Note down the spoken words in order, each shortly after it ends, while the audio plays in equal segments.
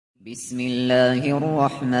بسم الله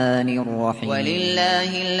الرحمن الرحيم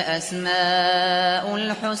ولله الأسماء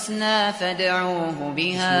الحسنى فادعوه بها.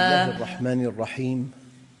 بسم الله الرحمن الرحيم.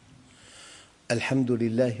 الحمد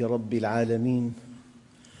لله رب العالمين،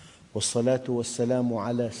 والصلاة والسلام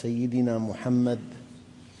على سيدنا محمد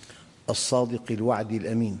الصادق الوعد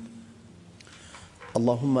الأمين.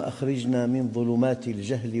 اللهم أخرجنا من ظلمات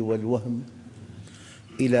الجهل والوهم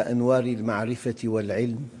إلى أنوار المعرفة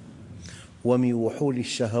والعلم، ومن وحول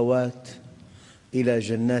الشهوات إلى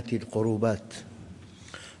جنات القربات.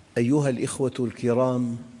 أيها الإخوة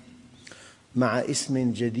الكرام، مع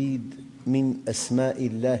اسم جديد من أسماء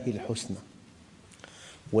الله الحسنى،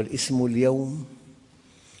 والاسم اليوم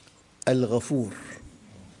الغفور.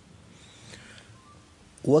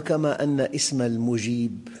 وكما أن اسم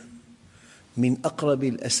المجيب من أقرب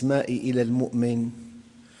الأسماء إلى المؤمن،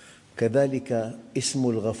 كذلك اسم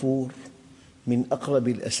الغفور من أقرب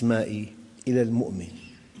الأسماء إلى المؤمن.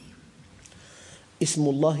 اسم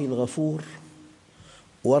الله الغفور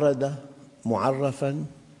ورد معرفاً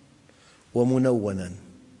ومنوّناً.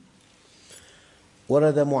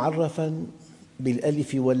 ورد معرفاً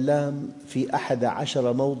بالألف واللام في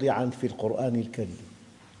 11 موضعاً في القرآن الكريم،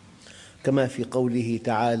 كما في قوله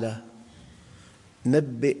تعالى: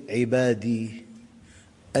 نبئ عبادي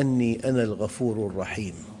أني أنا الغفور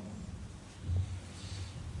الرحيم.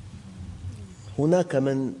 هناك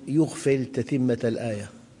من يغفل تتمة الآية: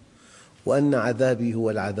 وأن عذابي هو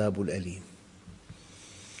العذاب الأليم.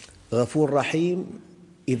 غفور رحيم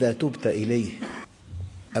إذا تبت إليه،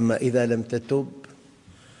 أما إذا لم تتب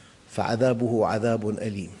فعذابه عذاب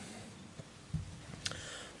أليم.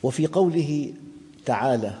 وفي قوله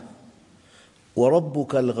تعالى: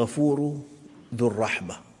 وربك الغفور ذو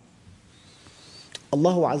الرحمة،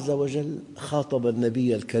 الله عز وجل خاطب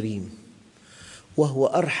النبي الكريم وهو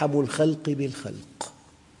أرحم الخلق بالخلق،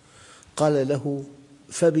 قال له: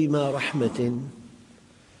 فبما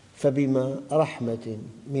رحمة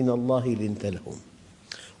من الله لنت لهم،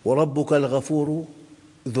 وربك الغفور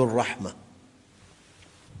ذو الرحمة.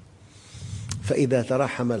 فإذا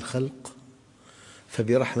ترحم الخلق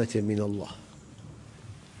فبرحمة من الله.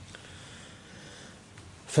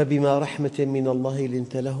 فبما رحمة من الله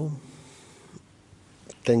لنت لهم،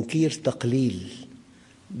 تنكير تقليل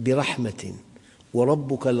برحمة،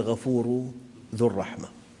 وربك الغفور ذو الرحمة.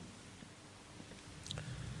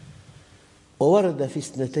 وورد في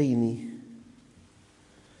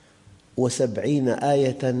 72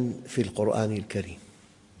 آية في القرآن الكريم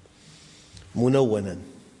منوّناً،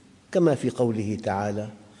 كما في قوله تعالى: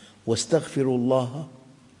 واستغفروا الله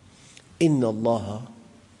إن الله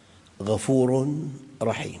غفور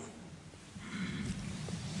رحيم.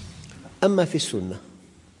 أما في السنة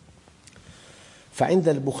فعند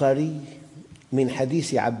البخاري من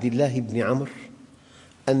حديث عبد الله بن عمرو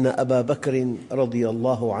أن أبا بكر رضي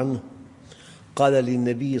الله عنه قال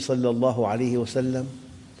للنبي صلى الله عليه وسلم: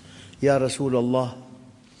 يا رسول الله،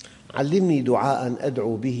 علمني دعاء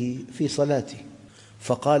أدعو به في صلاتي.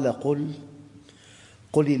 فقال: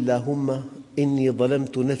 قل اللهم إني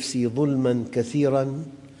ظلمت نفسي ظلما كثيرا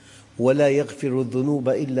ولا يغفر الذنوب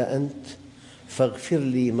إلا أنت، فاغفر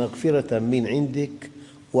لي مغفرة من عندك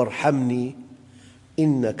وارحمني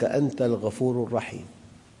إنك أنت الغفور الرحيم.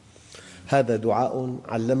 هذا دعاء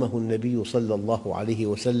علمه النبي صلى الله عليه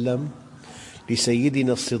وسلم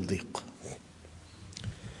لسيدنا الصديق.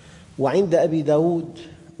 وعند أبي داود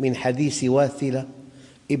من حديث واثلة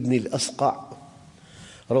ابن الأسقع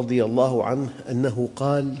رضي الله عنه أنه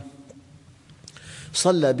قال: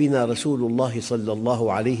 صلى بنا رسول الله صلى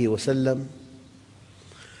الله عليه وسلم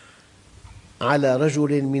على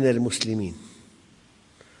رجل من المسلمين،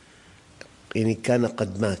 يعني كان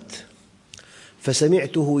قد مات،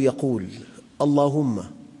 فسمعته يقول: اللهم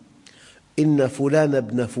إن فلان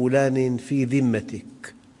ابن فلان في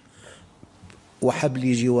ذمتك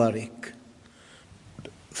وحبل جوارك،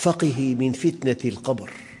 فقه من فتنة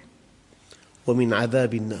القبر ومن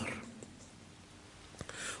عذاب النار،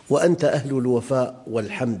 وأنت أهل الوفاء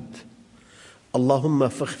والحمد، اللهم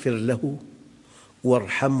فاغفر له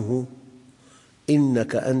وارحمه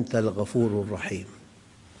إنك أنت الغفور الرحيم.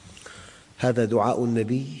 هذا دعاء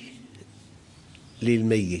النبي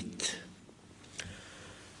للميت.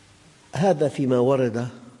 هذا فيما ورد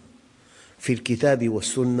في الكتاب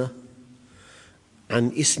والسنة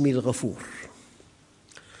عن اسم الغفور.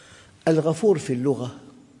 الغفور في اللغة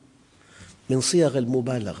من صيغ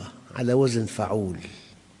المبالغة على وزن فعول.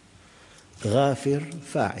 غافر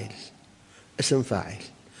فاعل، اسم فاعل.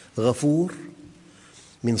 غفور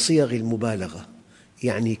من صيغ المبالغة،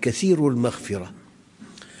 يعني كثير المغفرة.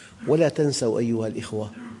 ولا تنسوا أيها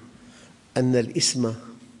الإخوة أن الاسم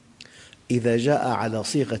إذا جاء على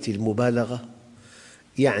صيغة المبالغة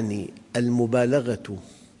يعني المبالغة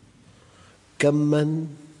كماً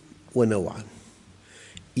ونوعاً،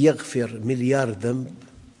 يغفر مليار ذنب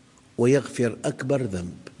ويغفر أكبر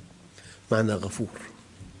ذنب، معنى غفور.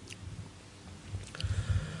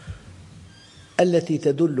 التي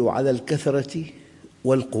تدل على الكثرة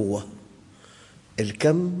والقوة،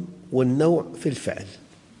 الكم والنوع في الفعل.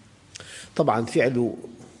 طبعاً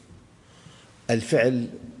الفعل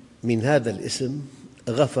من هذا الاسم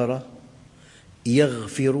غفر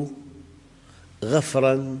يغفر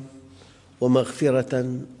غفراً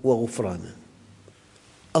ومغفرة وغفرانا.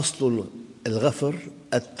 أصل الغفر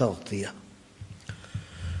التغطية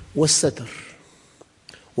والستر،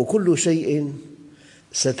 وكل شيء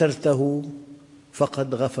سترته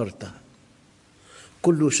فقد غفرته،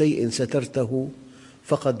 كل شيء سترته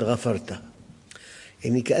فقد غفرته.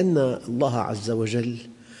 يعني كأن الله عز وجل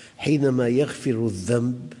حينما يغفر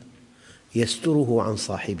الذنب يستره عن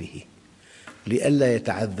صاحبه لئلا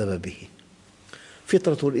يتعذب به.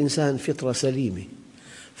 فطرة الإنسان فطرة سليمة،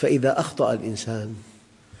 فإذا أخطأ الإنسان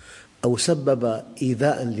أو سبب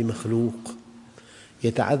إيذاء لمخلوق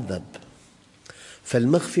يتعذب،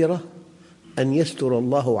 فالمغفرة أن يستر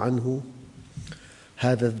الله عنه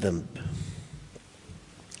هذا الذنب.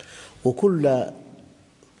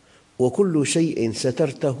 وكل شيء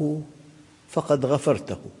سترته فقد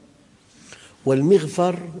غفرته،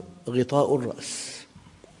 والمغفر غطاء الرأس،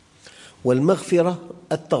 والمغفرة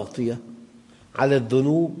التغطية على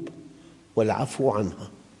الذنوب والعفو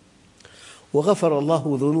عنها. وغفر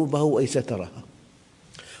الله ذنوبه أي سترها.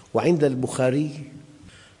 وعند البخاري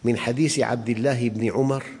من حديث عبد الله بن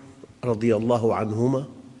عمر رضي الله عنهما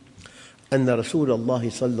أن رسول الله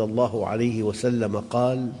صلى الله عليه وسلم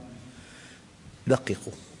قال: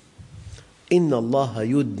 دققوا، إن الله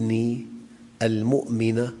يدني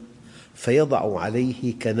المؤمن فيضع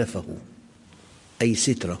عليه كنفه أي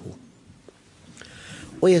ستره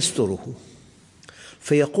ويستره،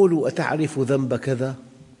 فيقول: أتعرف ذنب كذا؟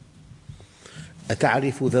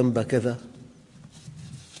 أتعرف ذنب كذا؟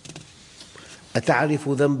 أتعرف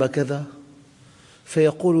ذنب كذا؟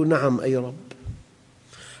 فيقول: نعم أي رب.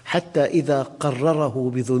 حتى إذا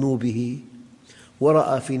قرره بذنوبه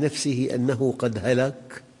ورأى في نفسه أنه قد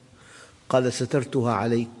هلك قال: سترتها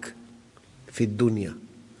عليك في الدنيا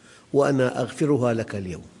وأنا أغفرها لك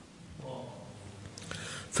اليوم.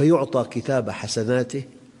 فيعطى كتاب حسناته.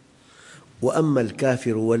 وأما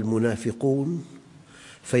الكافر والمنافقون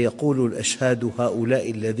فيقول الأشهاد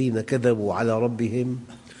هؤلاء الذين كذبوا على ربهم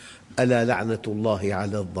ألا لعنة الله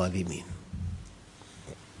على الظالمين.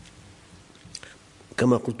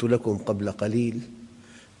 كما قلت لكم قبل قليل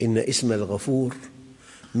إن اسم الغفور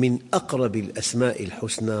من أقرب الأسماء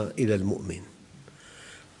الحسنى إلى المؤمن،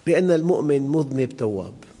 لأن المؤمن مذنب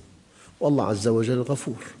تواب والله عز وجل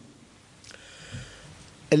غفور.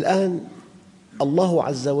 الآن الله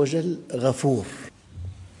عز وجل غفور،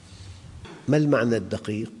 ما المعنى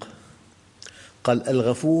الدقيق؟ قال: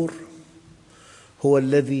 الغفور هو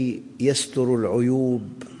الذي يستر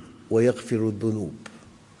العيوب ويغفر الذنوب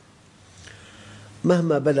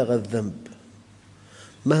مهما بلغ الذنب،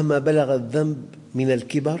 مهما بلغ الذنب من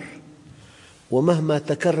الكبر، ومهما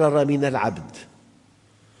تكرر من العبد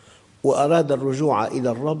وأراد الرجوع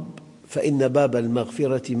إلى الرب فإن باب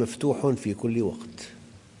المغفرة مفتوح في كل وقت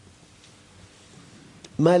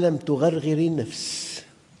ما لم تغرغر النفس.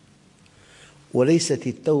 وليست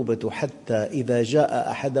التوبة حتى إذا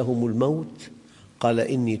جاء أحدهم الموت قال: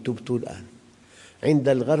 إني تبت الآن. عند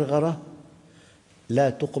الغرغرة لا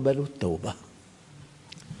تقبل التوبة.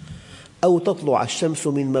 أو تطلع الشمس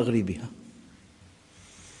من مغربها.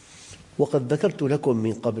 وقد ذكرت لكم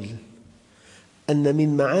من قبل أن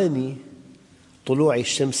من معاني طلوع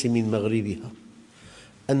الشمس من مغربها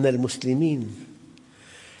أن المسلمين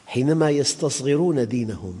حينما يستصغرون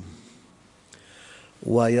دينهم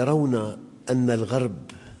ويرون أن الغرب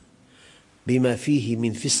بما فيه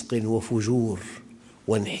من فسق وفجور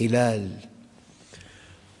وانحلال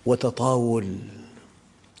وتطاول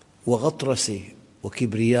وغطرسة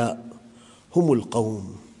وكبرياء هم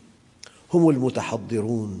القوم، هم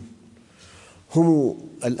المتحضرون، هم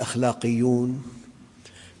الأخلاقيون،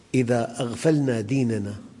 إذا أغفلنا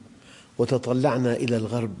ديننا وتطلعنا إلى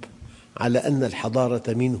الغرب على أن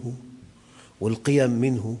الحضارة منه والقيم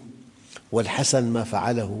منه والحسن ما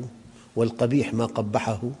فعله والقبيح ما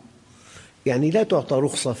قبحه، يعني لا تعطى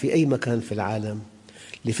رخصة في أي مكان في العالم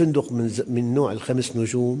لفندق من نوع ال5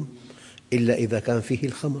 نجوم إلا إذا كان فيه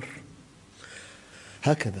الخمر.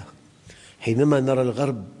 هكذا حينما نرى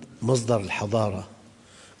الغرب مصدر الحضارة،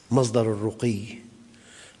 مصدر الرقي،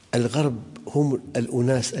 الغرب هم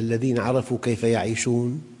الأناس الذين عرفوا كيف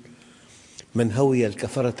يعيشون، من هوي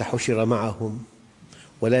الكفرة حشر معهم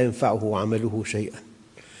ولا ينفعه عمله شيئا.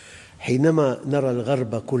 حينما نرى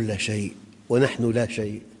الغرب كل شيء ونحن لا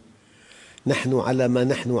شيء، نحن على ما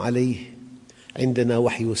نحن عليه، عندنا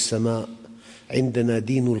وحي السماء، عندنا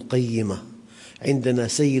دين القيمة، عندنا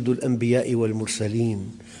سيد الأنبياء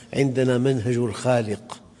والمرسلين، عندنا منهج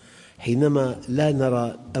الخالق. حينما لا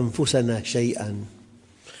نرى أنفسنا شيئاً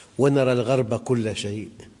ونرى الغرب كل شيء،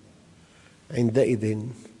 عندئذ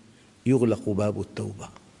يغلق باب التوبة.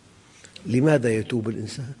 لماذا يتوب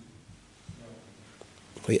الإنسان؟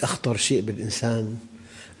 وهي أخطر شيء بالإنسان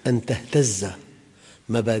أن تهتز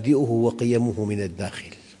مبادئه وقيمه من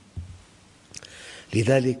الداخل.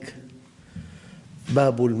 لذلك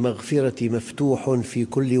باب المغفرة مفتوح في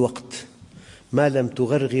كل وقت ما لم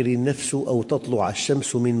تغرغر النفس أو تطلع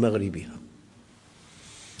الشمس من مغربها.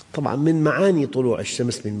 طبعا من معاني طلوع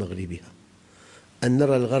الشمس من مغربها أن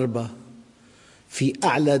نرى الغرب في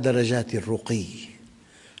أعلى درجات الرقي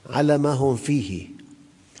على ما هم فيه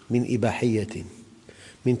من إباحية،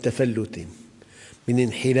 من تفلت، من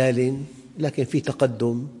انحلال، لكن في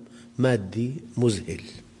تقدم مادي مذهل.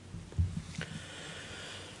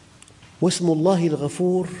 واسم الله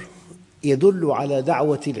الغفور يدل على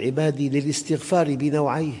دعوة العباد للاستغفار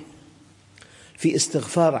بنوعيه، في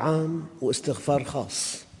استغفار عام واستغفار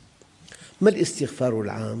خاص. ما الاستغفار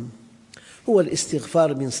العام؟ هو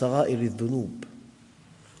الاستغفار من صغائر الذنوب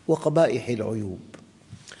وقبائح العيوب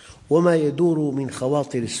وما يدور من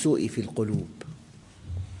خواطر السوء في القلوب.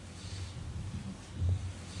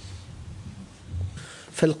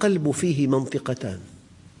 فالقلب فيه منطقتان: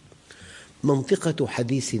 منطقة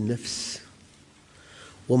حديث النفس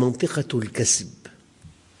ومنطقة الكسب.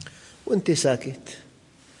 وأنت ساكت،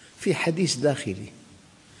 في حديث داخلي،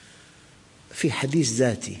 في حديث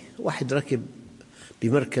ذاتي. واحد ركب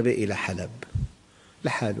بمركبة إلى حلب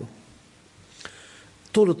لحاله،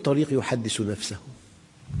 طول الطريق يحدث نفسه: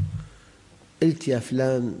 قلت يا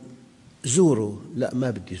فلان زوره، لا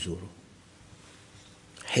ما بدي زوره.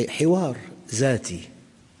 حوار ذاتي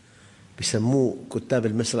يسموه كتاب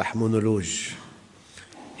المسرح مونولوج،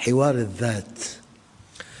 حوار الذات.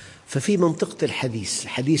 ففي منطقة الحديث،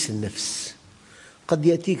 حديث النفس، قد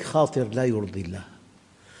يأتيك خاطر لا يرضي الله،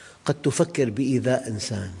 قد تفكر بإيذاء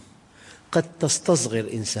إنسان، قد تستصغر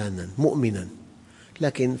إنسانا مؤمنا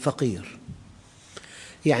لكن فقير.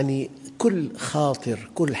 يعني كل خاطر،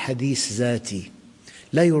 كل حديث ذاتي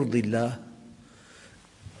لا يرضي الله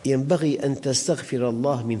ينبغي أن تستغفر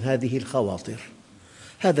الله من هذه الخواطر.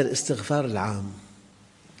 هذا الاستغفار العام.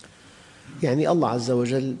 يعني الله عز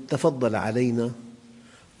وجل تفضل علينا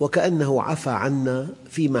وكأنه عفى عنا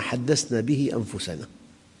فيما حدثنا به أنفسنا،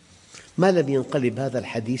 ما لم ينقلب هذا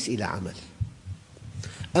الحديث إلى عمل.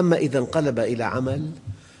 أما إذا انقلب إلى عمل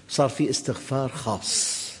صار في استغفار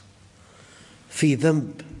خاص، في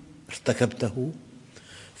ذنب ارتكبته،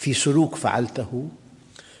 في سلوك فعلته،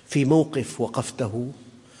 في موقف وقفته،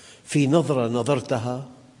 في نظرة نظرتها،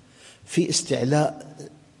 في استعلاء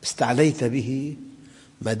استعليت به.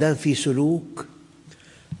 ما دام في سلوك،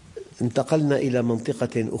 انتقلنا إلى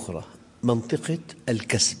منطقة أخرى، منطقة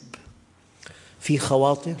الكسب. في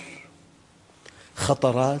خواطر،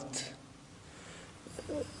 خطرات،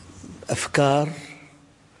 أفكار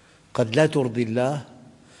قد لا ترضي الله،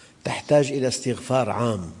 تحتاج إلى استغفار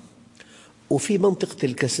عام. وفي منطقة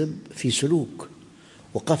الكسب في سلوك،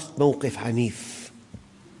 وقفت موقف عنيف،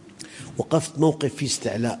 وقفت موقف فيه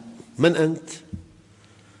استعلاء. من أنت؟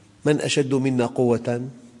 من أشد منا قوة؟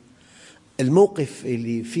 الموقف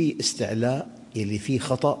اللي فيه استعلاء، اللي فيه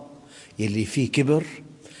خطأ، اللي فيه كبر،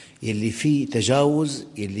 اللي فيه تجاوز،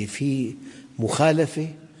 اللي فيه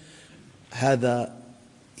مخالفة، هذا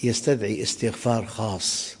يستدعي استغفار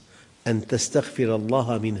خاص، أن تستغفر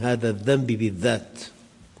الله من هذا الذنب بالذات.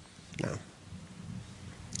 نعم.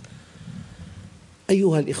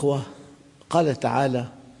 أيها الإخوة، قال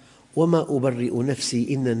تعالى: وما أبرئ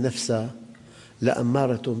نفسي إن النفس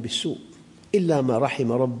لأمارة بالسوء إلا ما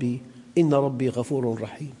رحم ربي إن ربي غفور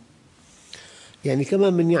رحيم. يعني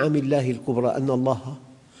كمان من نعم الله الكبرى أن الله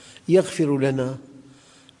يغفر لنا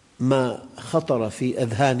ما خطر في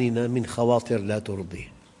أذهاننا من خواطر لا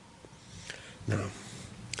ترضيه. نعم.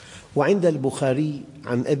 وعند البخاري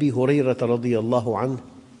عن أبي هريرة رضي الله عنه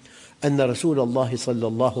أن رسول الله صلى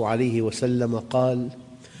الله عليه وسلم قال: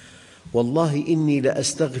 والله إني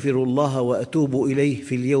لأستغفر الله وأتوب إليه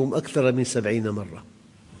في اليوم أكثر من 70 مرة.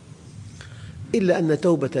 إلا أن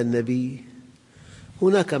توبة النبي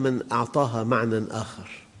هناك من أعطاها معنى آخر،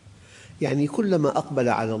 يعني كلما أقبل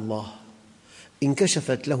على الله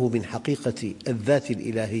انكشفت له من حقيقة الذات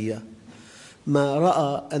الإلهية ما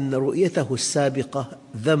رأى أن رؤيته السابقة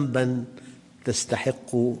ذنباً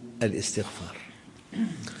تستحق الاستغفار.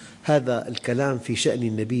 هذا الكلام في شأن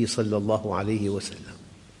النبي صلى الله عليه وسلم.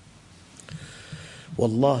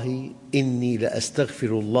 والله إني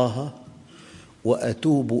لأستغفر الله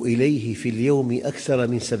وأتوب إليه في اليوم أكثر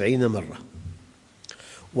من 70 مرة.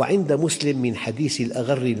 وعند مسلم من حديث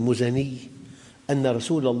الأغر المزني أن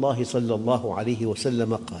رسول الله صلى الله عليه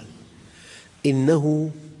وسلم قال: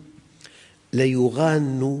 إنه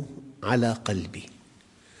ليغان على قلبي،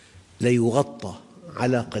 ليغطى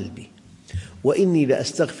على قلبي، وإني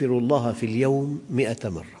لأستغفر الله في اليوم 100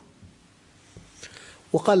 مرة.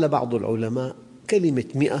 وقال بعض العلماء: كلمة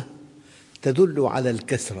 100 تدل على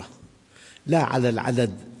الكثرة لا على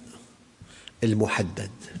العدد المحدد.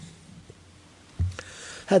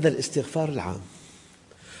 هذا الاستغفار العام.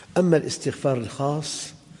 أما الاستغفار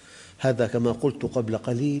الخاص هذا كما قلت قبل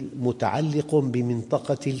قليل متعلق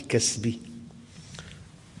بمنطقة الكسب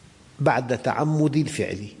بعد تعمد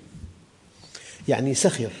الفعل، يعني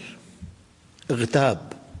سخر،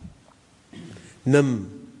 اغتاب، نم،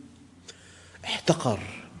 احتقر،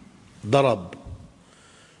 ضرب،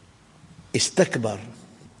 استكبر،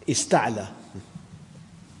 استعلى،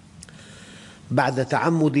 بعد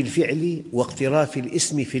تعمد الفعل واقتراف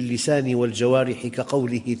الاسم في اللسان والجوارح،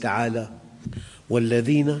 كقوله تعالى: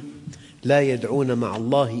 والذين لا يدعون مع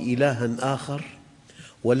الله إلها آخر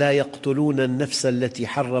ولا يقتلون النفس التي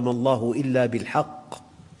حرم الله إلا بالحق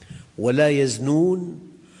ولا يزنون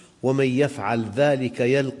ومن يفعل ذلك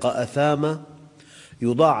يلقى أثاما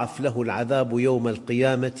يضاعف له العذاب يوم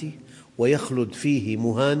القيامة ويخلد فيه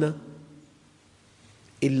مهانا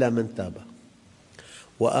إلا من تاب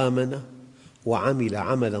وآمن وعمل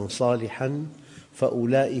عملا صالحا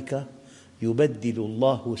فأولئك يبدل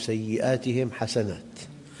الله سيئاتهم حسنات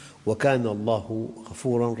وكان الله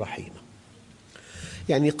غفورا رحيما.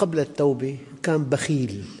 يعني قبل التوبة كان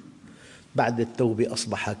بخيل، بعد التوبة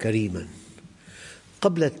أصبح كريما.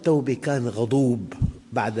 قبل التوبة كان غضوب،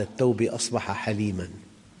 بعد التوبة أصبح حليما.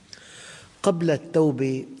 قبل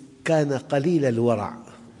التوبة كان قليل الورع،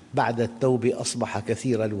 بعد التوبة أصبح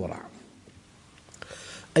كثير الورع.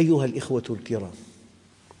 أيها الإخوة الكرام،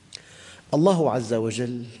 الله عز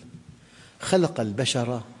وجل خلق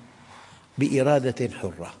البشر بإرادة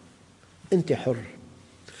حرة. أنت حر،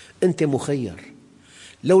 أنت مخير.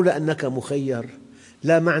 لولا أنك مخير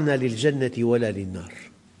لا معنى للجنة ولا للنار،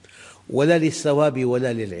 ولا للثواب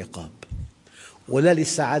ولا للعقاب، ولا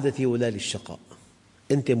للسعادة ولا للشقاء.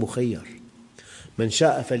 أنت مخير، من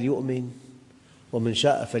شاء فليؤمن ومن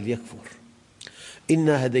شاء فليكفر.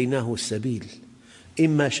 إنا هديناه السبيل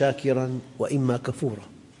إما شاكرا وإما كفورا.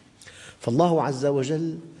 فالله عز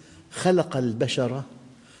وجل خلق البشر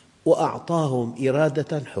وأعطاهم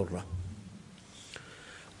إرادة حرة،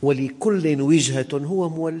 ولكل وجهة هو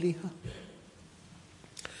موليها.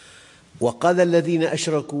 وقال الذين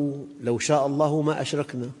أشركوا لو شاء الله ما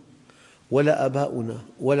أشركنا ولا آباؤنا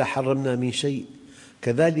ولا حرمنا من شيء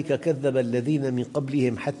كذلك كذب الذين من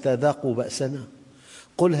قبلهم حتى ذاقوا بأسنا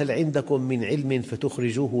قل هل عندكم من علم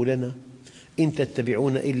فتخرجوه لنا إن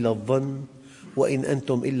تتبعون إلا الظن وإن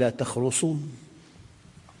أنتم إلا تخرصون.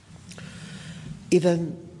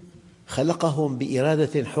 إذن خلقهم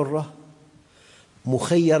بإرادة حرة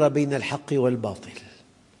مخيرة بين الحق والباطل،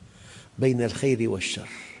 بين الخير والشر،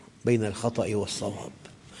 بين الخطأ والصواب،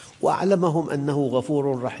 وأعلمهم أنه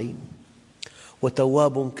غفور رحيم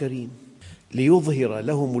وتواب كريم، ليظهر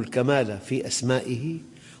لهم الكمال في أسمائه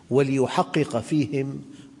وليحقق فيهم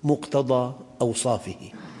مقتضى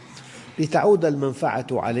أوصافه، لتعود المنفعة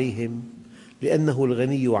عليهم لأنه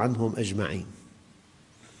الغني عنهم أجمعين.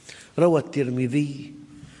 روى الترمذي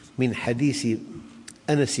من حديث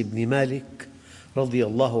أنس بن مالك رضي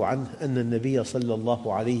الله عنه أن النبي صلى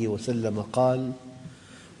الله عليه وسلم قال: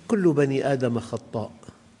 كل بني آدم خطاء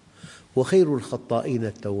وخير الخطائين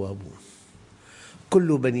التوابون.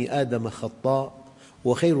 كل بني آدم خطاء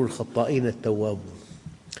وخير الخطائين التوابون.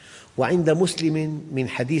 وعند مسلم من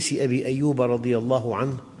حديث أبي أيوب رضي الله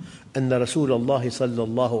عنه أن رسول الله صلى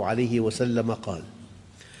الله عليه وسلم قال: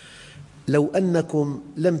 لو أنكم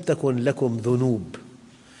لم تكن لكم ذنوب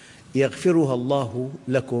يغفرها الله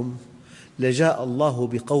لكم لجاء الله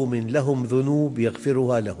بقوم لهم ذنوب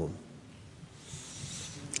يغفرها لهم.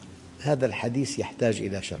 هذا الحديث يحتاج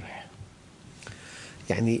إلى شرح.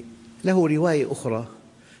 يعني له رواية أخرى: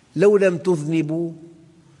 لو لم تذنبوا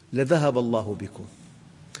لذهب الله بكم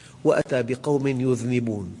وأتى بقوم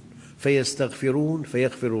يذنبون فيستغفرون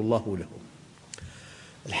فيغفر الله لهم.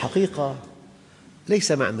 الحقيقة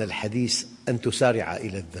ليس معنى الحديث أن تسارع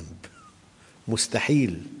إلى الذنب،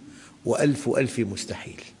 مستحيل وألف ألف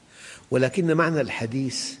مستحيل، ولكن معنى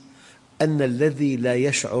الحديث أن الذي لا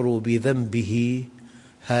يشعر بذنبه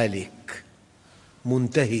هالك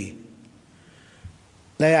منتهي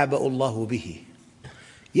لا يعبأ الله به،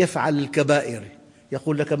 يفعل الكبائر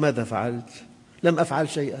يقول لك: ماذا فعلت؟ لم أفعل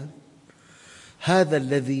شيئا. هذا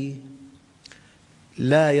الذي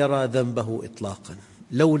لا يرى ذنبه إطلاقاً،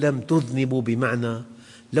 لو لم تذنبوا بمعنى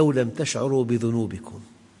لو لم تشعروا بذنوبكم،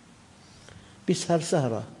 بيسهر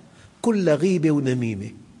سهرة كل غيبة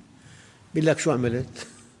ونميمة، بيقول لك شو عملت؟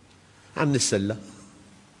 عم نتسلى.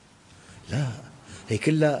 لا، هي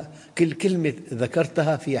كل كلمة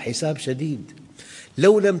ذكرتها فيها حساب شديد.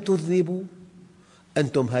 لو لم تذنبوا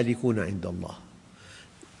أنتم هالكون عند الله،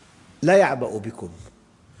 لا يعبأ بكم.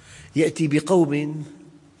 يأتي بقوم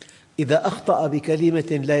إذا أخطأ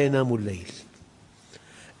بكلمة لا ينام الليل،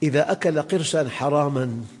 إذا أكل قرشا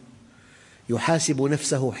حراما يحاسب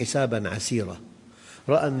نفسه حسابا عسيرا.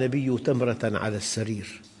 رأى النبي تمرة على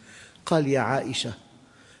السرير قال: يا عائشة،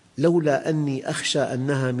 لولا أني أخشى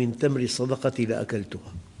أنها من تمر الصدقة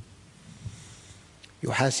لأكلتها.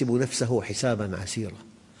 يحاسب نفسه حسابا عسيرا.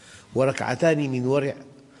 وركعتان من ورع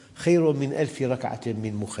خير من 1000 ركعة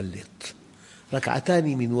من مخلط.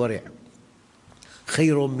 ركعتان من ورع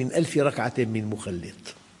خير من 1000 ركعة من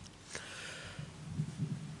مخلط.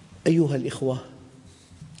 أيها الإخوة،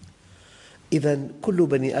 إذن كل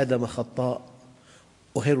بني آدم خطاء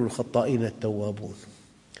وخير الخطائين التوابون.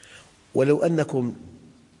 ولو أنكم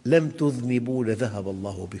لم تذنبوا لذهب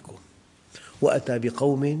الله بكم. وأتى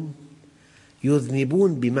بقوم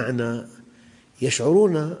يذنبون بمعنى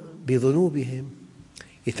يشعرون بذنوبهم،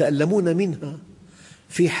 يتألمون منها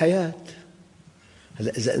في حياة.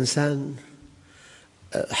 إذا إنسان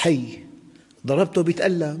حي ضربته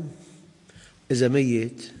بيتألم، إذا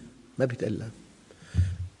ميت ما بيتألم.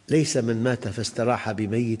 ليس من مات فاستراح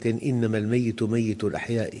بميت، إنما الميت ميت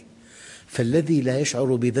الأحياء. فالذي لا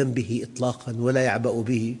يشعر بذنبه إطلاقاً ولا يعبأ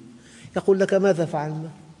به يقول لك: ماذا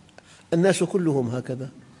فعلنا؟ الناس كلهم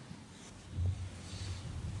هكذا.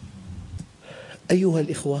 أيها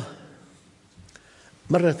الإخوة،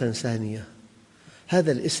 مرة ثانية،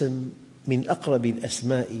 هذا الاسم من أقرب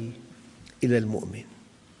الأسماء إلى المؤمن،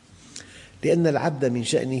 لأن العبد من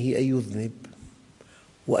شأنه أن يذنب،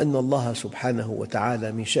 وأن الله سبحانه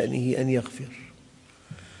وتعالى من شأنه أن يغفر.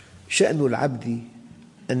 شأن العبد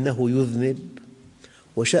أنه يذنب،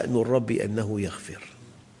 وشأن الرب أنه يغفر.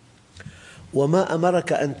 وما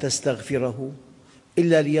أمرك أن تستغفره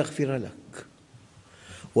إلا ليغفر لك،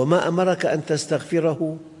 وما أمرك أن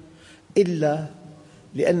تستغفره إلا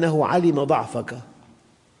لأنه علم ضعفك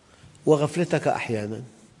وغفلتك. أحياناً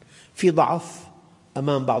في ضعف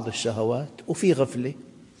أمام بعض الشهوات وفي غفلة،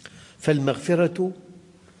 فالمغفرة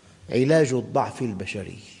علاج الضعف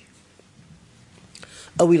البشري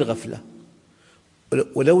أو الغفلة.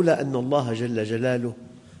 ولولا أن الله جل جلاله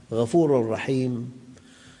غفور رحيم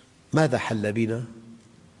ماذا حل بنا؟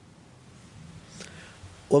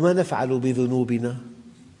 وما نفعل بذنوبنا؟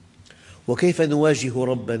 وكيف نواجه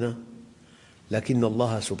ربنا؟ لكن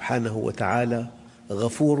الله سبحانه وتعالى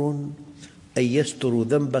غفور، أي يستر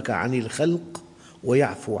ذنبك عن الخلق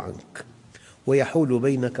ويعفو عنك ويحول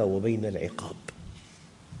بينك وبين العقاب.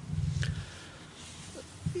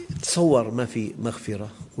 تصور ما في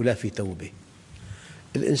مغفرة ولا في توبة.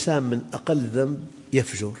 الإنسان من أقل ذنب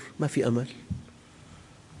يفجر، ما في أمل.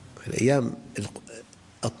 الأيام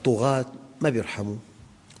الطغاة ما بيرحموا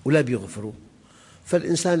ولا بيغفروا،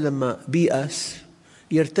 فالإنسان لما بيأس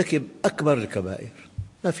يرتكب أكبر الكبائر،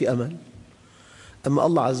 ما في أمل. أما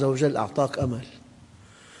الله عز وجل أعطاك أمل: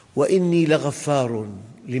 وإني لغفار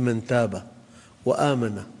لمن تاب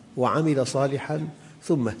وآمن وعمل صالحا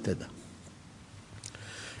ثم اهتدى.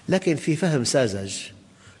 لكن في فهم ساذج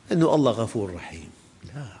أن الله غفور رحيم.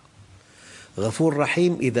 لا، غفور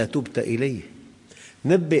رحيم إذا تبت إليه.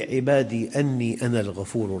 نبئ عبادي أني أنا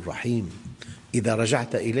الغفور الرحيم. إذا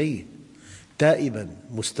رجعت إليه تائباً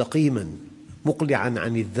مستقيماً مقلعاً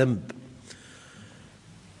عن الذنب.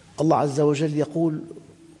 الله عز وجل يقول: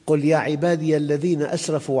 قل يا عبادي الذين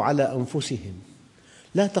أسرفوا على أنفسهم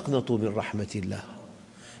لا تقنطوا من رحمة الله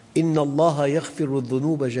إن الله يغفر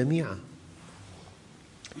الذنوب جميعاً.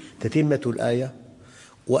 تتمة الآية: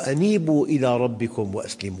 وأنيبوا إلى ربكم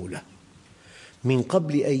وأسلموا له من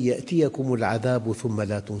قبل أن يأتيكم العذاب ثم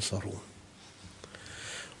لا تنصرون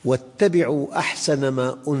واتبعوا أحسن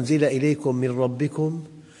ما أنزل إليكم من ربكم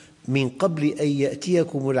من قبل أن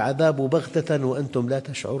يأتيكم العذاب بغتة وأنتم لا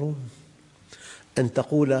تشعرون. أن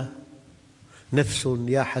تقول نفس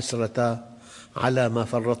يا حسرة على ما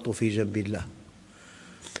فرطت في جنب الله.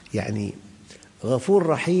 يعني غفور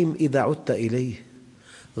رحيم إذا عدت إليه،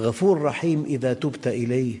 غفور رحيم إذا تبت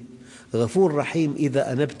إليه، غفور رحيم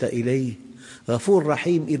إذا أنبت إليه، غفور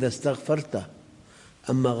رحيم إذا استغفرت.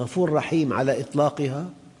 أما غفور رحيم على إطلاقها،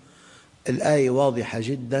 الآية واضحة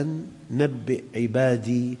جدا: نبئ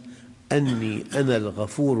عبادي أني أنا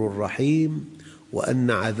الغفور الرحيم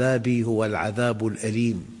وأن عذابي هو العذاب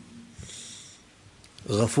الأليم.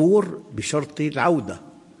 غفور بشرط العودة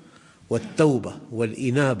والتوبة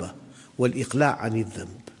والإنابة والإقلاع عن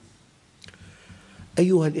الذنب.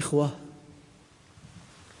 أيها الإخوة،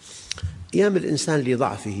 أيام الإنسان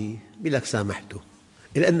لضعفه يقول لك سامحته،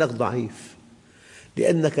 لأنك ضعيف،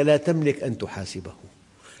 لأنك لا تملك أن تحاسبه،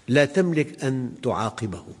 لا تملك أن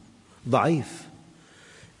تعاقبه، ضعيف.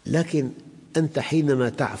 لكن أنت حينما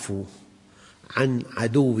تعفو عن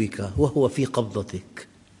عدوك وهو في قبضتك،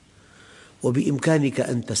 وبإمكانك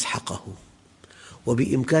أن تسحقه،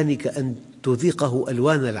 وبإمكانك أن تذيقه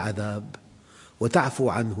ألوان العذاب وتعفو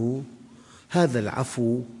عنه، هذا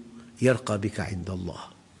العفو يرقى بك عند الله.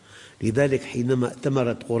 لذلك حينما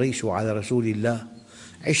ائتمرت قريش على رسول الله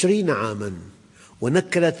 20 عاماً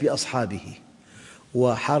ونكلت بأصحابه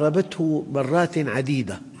وحاربته مرات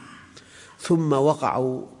عديدة، ثم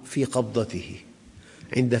وقعوا في قبضته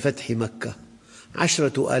عند فتح مكة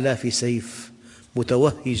 10,000 سيف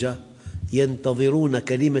متوهجة ينتظرون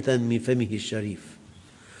كلمة من فمه الشريف.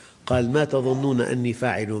 قال: ما تظنون أني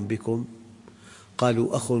فاعل بكم؟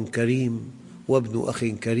 قالوا: أخ كريم وابن أخ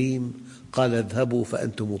كريم. قال: اذهبوا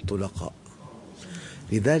فأنتم الطلقاء.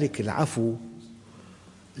 لذلك العفو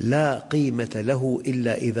لا قيمة له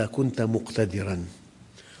إلا إذا كنت مقتدراً.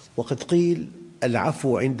 وقد قيل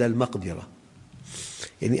العفو عند المقدرة،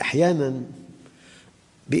 يعني أحياناً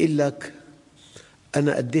يقول لك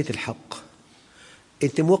أنا أديت الحق،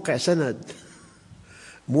 أنت موقع سند،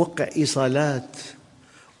 موقع إيصالات،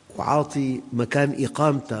 وعاطي مكان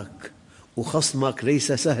إقامتك، وخصمك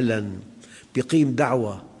ليس سهلاً، يقيم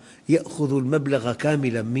دعوة يأخذ المبلغ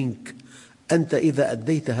كاملاً منك. أنت إذا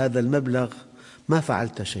أديت هذا المبلغ ما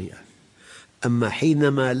فعلت شيئاً. أما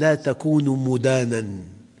حينما لا تكون مداناً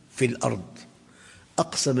في الأرض،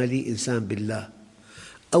 أقسم لي إنسان بالله،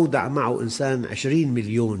 أودع معه إنسان 20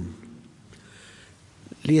 مليون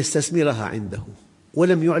ليستثمرها عنده،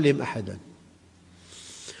 ولم يعلم أحداً،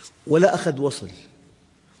 ولا أخذ وصل،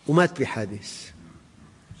 ومات بحادث.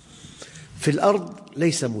 في الأرض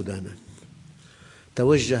ليس مداناً،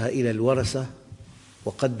 توجه إلى الورثة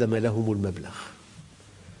وقدم لهم المبلغ.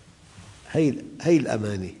 هذه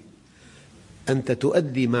الأمانة، أنت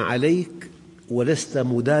تؤدي ما عليك ولست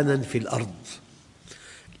مداناً في الأرض.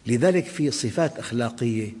 لذلك في صفات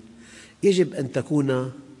أخلاقية يجب أن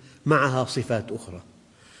تكون معها صفات أخرى.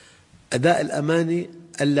 أداء الأمانة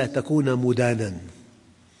ألا تكون مداناً،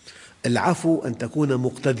 العفو أن تكون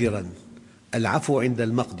مقتدراً، العفو عند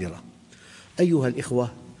المقدرة. أيها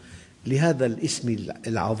الإخوة، لهذا الاسم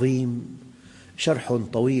العظيم شرح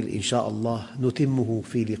طويل إن شاء الله نتمه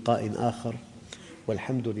في لقاء آخر،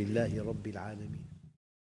 والحمد لله رب العالمين.